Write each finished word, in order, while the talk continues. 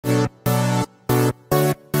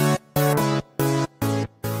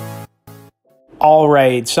All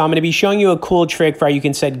right, so I'm going to be showing you a cool trick for how you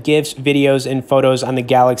can set GIFs, videos, and photos on the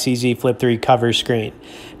Galaxy Z Flip 3 cover screen.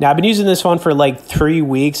 Now, I've been using this phone for like 3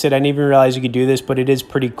 weeks, and I didn't even realize you could do this, but it is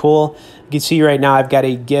pretty cool. You can see right now I've got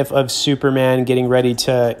a GIF of Superman getting ready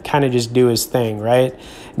to kind of just do his thing, right?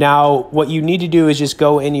 Now, what you need to do is just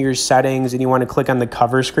go into your settings, and you want to click on the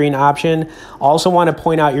cover screen option. Also want to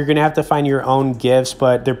point out you're going to have to find your own GIFs,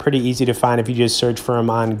 but they're pretty easy to find if you just search for them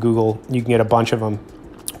on Google. You can get a bunch of them.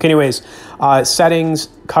 Okay, anyways, settings,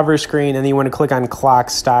 cover screen, and then you want to click on clock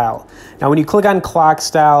style. Now, when you click on clock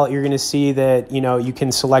style, you're going to see that, you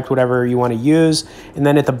can select whatever you want to use. And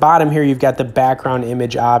then at the bottom here, you've got the background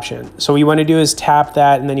image option. So what you want to do is tap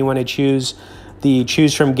that, and then you want to choose the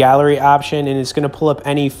choose from gallery option, and it's going to pull up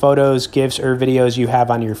any photos, GIFs, or videos you have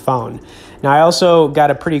on your phone. Now, I also got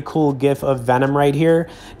a pretty cool GIF of Venom right here.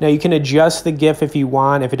 Now, you can adjust the GIF if you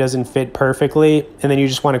want, if it doesn't fit perfectly, and then you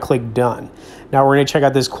just want to click done. Now, we're going to check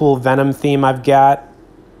out this cool Venom theme I've got.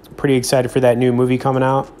 Pretty excited for that new movie coming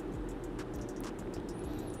out.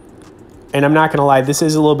 And I'm not going to lie, this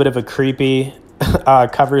is a little bit of a creepy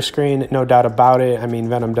cover screen, no doubt about it. I mean,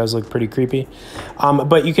 Venom does look pretty creepy.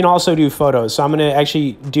 But you can also do photos. So I'm going to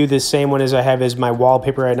actually do the same one as I have as my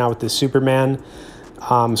wallpaper right now with the Superman.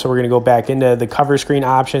 So we're going to go back into the cover screen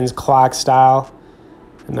options, clock style,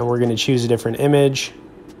 and then we're going to choose a different image.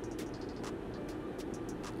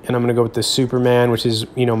 And I'm going to go with the Superman, which is,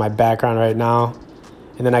 my background right now.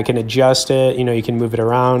 And then I can adjust it. You can move it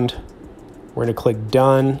around. We're going to click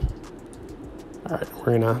done. All right,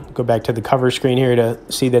 we're going to go back to the cover screen here to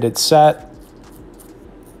see that it's set.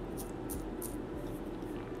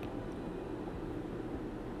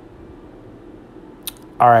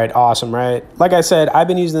 All right, awesome, right? Like I said, I've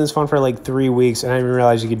been using this phone for like 3 weeks, and I didn't even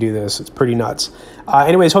realize you could do this. It's pretty nuts.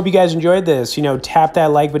 Anyways, hope you guys enjoyed this. Tap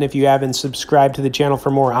that like button if you haven't, subscribed to the channel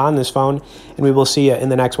for more on this phone, and we will see you in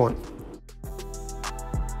the next one.